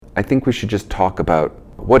I think we should just talk about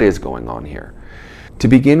what is going on here. To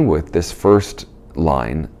begin with, this first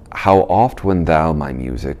line, how oft when thou my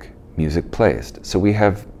music playest. So we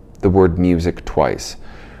have the word music twice.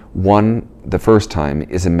 One, the first time,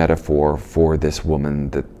 is a metaphor for this woman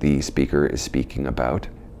that the speaker is speaking about,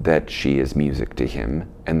 that she is music to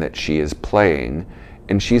him, and that she is playing,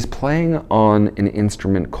 and she's playing on an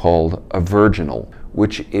instrument called a virginal,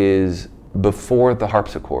 which is before the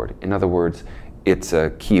harpsichord. In other words, it's a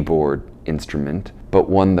keyboard instrument, but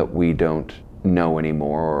one that we don't know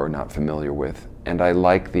anymore or are not familiar with. And I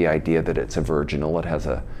like the idea that it's a virginal. It has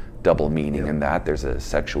a double meaning in that. There's a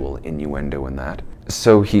sexual innuendo in that.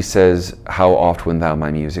 So he says, how oft when thou my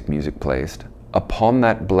music playest, upon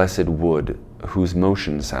that blessed wood whose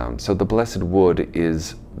motion sound. So the blessed wood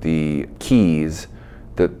is the keys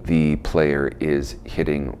that the player is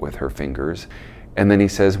hitting with her fingers. And then he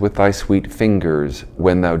says, with thy sweet fingers,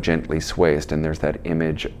 when thou gently swayest. And there's that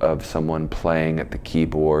image of someone playing at the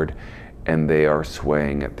keyboard, and they are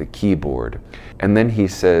swaying at the keyboard. And then he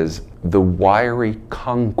says, the wiry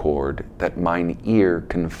concord that mine ear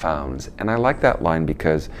confounds. And I like that line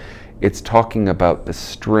because it's talking about the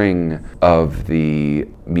string of the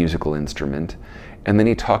musical instrument. And then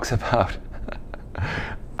he talks about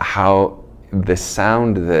how the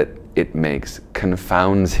sound that it makes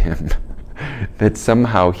confounds him. That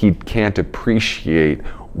somehow he can't appreciate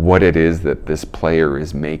what it is that this player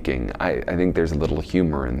is making. I think there's a little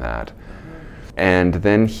humor in that. And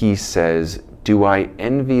then he says, do I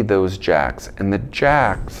envy those jacks? And the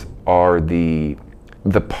jacks are the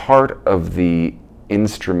part of the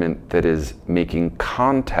instrument that is making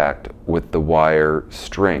contact with the wire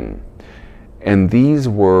string. And these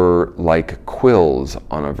were like quills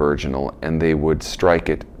on a virginal, and they would strike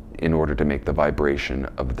it in order to make the vibration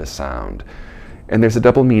of the sound. And there's a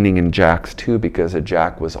double meaning in jacks too, because a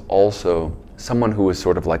jack was also someone who was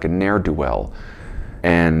sort of like a ne'er-do-well,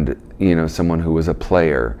 and someone who was a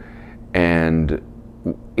player. And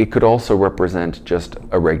it could also represent just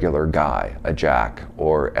a regular guy, a jack,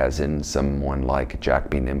 or as in someone like Jack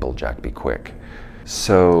be nimble, Jack be quick.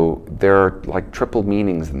 So there are like triple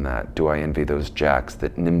meanings in that. Do I envy those jacks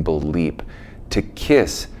that nimble leap to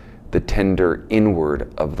kiss the tender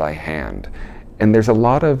inward of thy hand? And there's a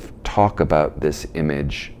lot of talk about this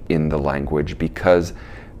image in the language, because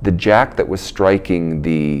the jack that was striking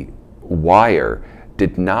the wire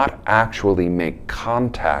did not actually make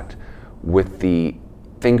contact with the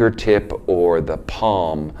fingertip or the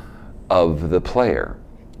palm of the player.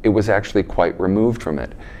 It was actually quite removed from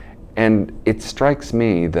it. And it strikes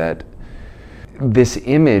me that this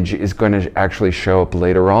image is going to actually show up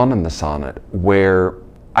later on in the sonnet, where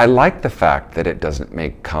I like the fact that it doesn't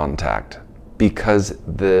make contact, because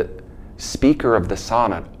the speaker of the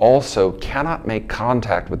sonnet also cannot make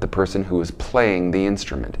contact with the person who is playing the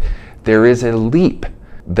instrument. There is a leap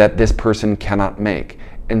that this person cannot make.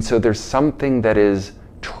 And so there's something that is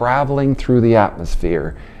traveling through the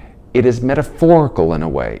atmosphere. It is metaphorical in a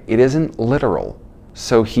way. It isn't literal.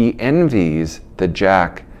 So he envies the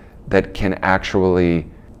jack that can actually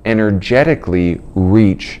energetically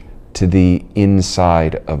reach to the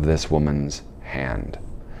inside of this woman's hand.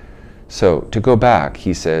 So to go back,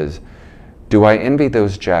 he says, do I envy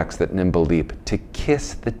those jacks that nimble leap to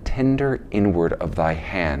kiss the tender inward of thy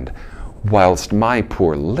hand, whilst my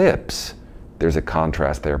poor lips, there's a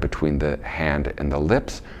contrast there between the hand and the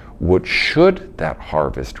lips, what should that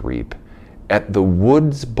harvest reap? At the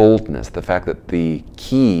wood's boldness, the fact that the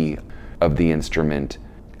key of the instrument,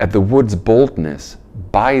 at the wood's boldness,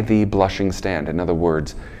 by thee blushing stand. In other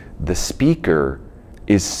words, the speaker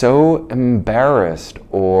is so embarrassed,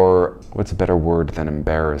 or what's a better word than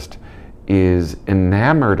embarrassed, is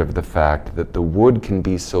enamored of the fact that the wood can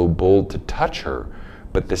be so bold to touch her,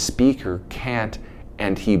 but the speaker can't,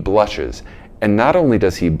 and he blushes. And not only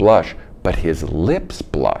does he blush, but his lips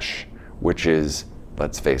blush, which is,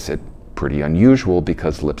 let's face it, pretty unusual,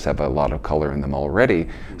 because lips have a lot of color in them already.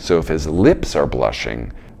 So if his lips are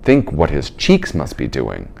blushing, think what his cheeks must be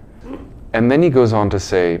doing. And then he goes on to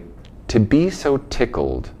say, to be so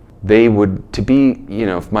tickled,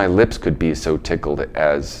 if my lips could be so tickled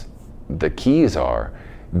as the keys are,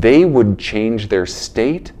 they would change their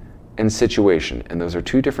state and situation. And those are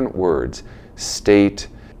two different words. State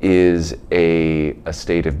is a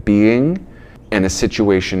state of being, and a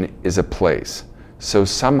situation is a place. So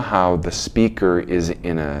somehow the speaker is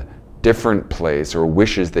in a different place, or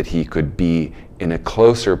wishes that he could be in a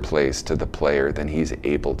closer place to the player than he's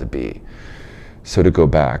able to be. So to go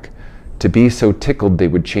back, to be so tickled they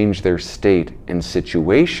would change their state and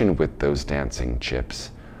situation with those dancing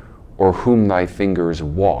chips, or whom thy fingers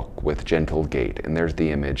walk with gentle gait. And there's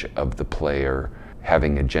the image of the player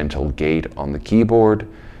having a gentle gait on the keyboard,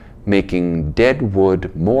 making dead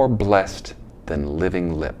wood more blessed than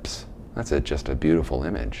living lips. That's just a beautiful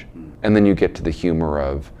image. And then you get to the humor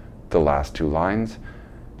of the last two lines.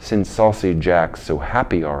 Since saucy jacks so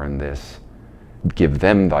happy are in this, give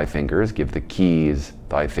them thy fingers, give the keys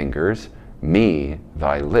thy fingers, me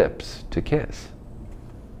thy lips to kiss.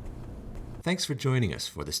 Thanks for joining us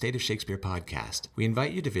for the State of Shakespeare podcast. We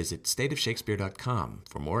invite you to visit stateofshakespeare.com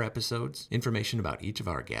for more episodes, information about each of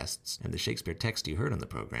our guests, and the Shakespeare text you heard on the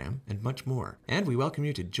program, and much more. And we welcome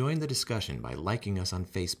you to join the discussion by liking us on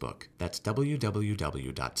Facebook. That's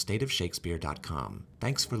www.stateofshakespeare.com.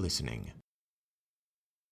 Thanks for listening.